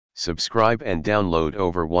Subscribe and download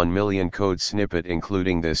over 1 million code snippet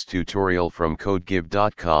including this tutorial from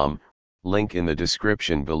codegive.com, link in the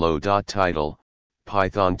description below. Title,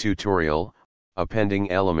 Python tutorial,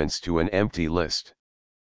 Appending elements to an empty list.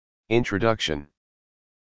 Introduction.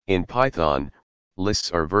 In Python,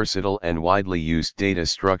 lists are versatile and widely used data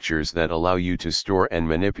structures that allow you to store and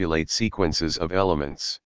manipulate sequences of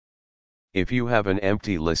elements. If you have an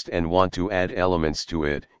empty list and want to add elements to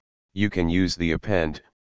it, you can use the append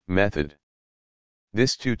method.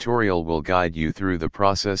 This tutorial will guide you through the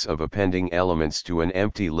process of appending elements to an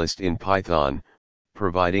empty list in Python,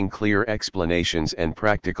 providing clear explanations and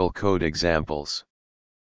practical code examples.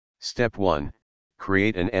 Step 1.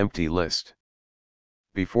 Create an empty list.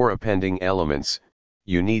 Before appending elements,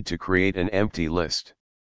 you need to create an empty list.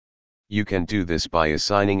 You can do this by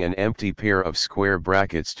assigning an empty pair of square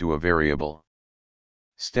brackets to a variable.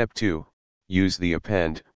 Step 2. Use the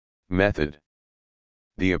append method.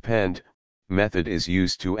 The append method is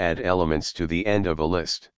used to add elements to the end of a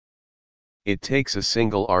list. It takes a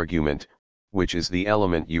single argument, which is the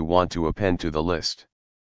element you want to append to the list.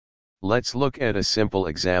 Let's look at a simple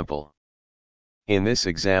example. In this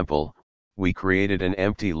example, we created an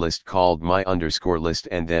empty list called my_list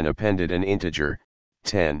and then appended an integer,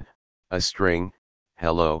 10, a string,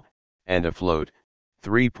 hello, and a float,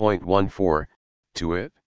 3.14, to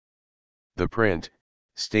it. The print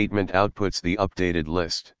statement outputs the updated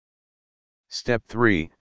list. Step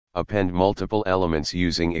 3. Append multiple elements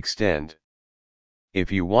using extend.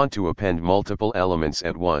 If you want to append multiple elements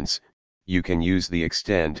at once, you can use the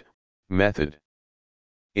extend method.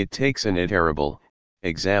 It takes an iterable,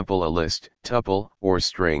 example a list, tuple, or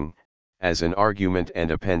string, as an argument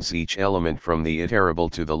and appends each element from the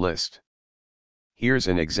iterable to the list. Here's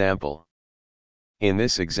an example. In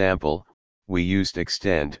this example, we used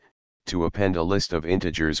extend to append a list of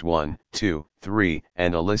integers 1, 2, 3,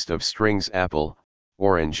 and a list of strings apple,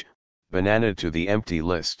 orange, banana to the empty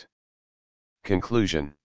list.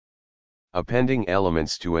 Conclusion. Appending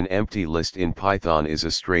elements to an empty list in Python is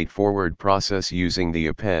a straightforward process using the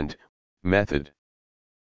append method.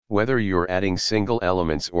 Whether you're adding single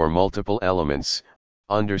elements or multiple elements,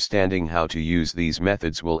 understanding how to use these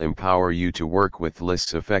methods will empower you to work with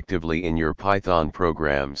lists effectively in your Python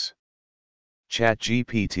programs.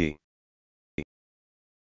 ChatGPT.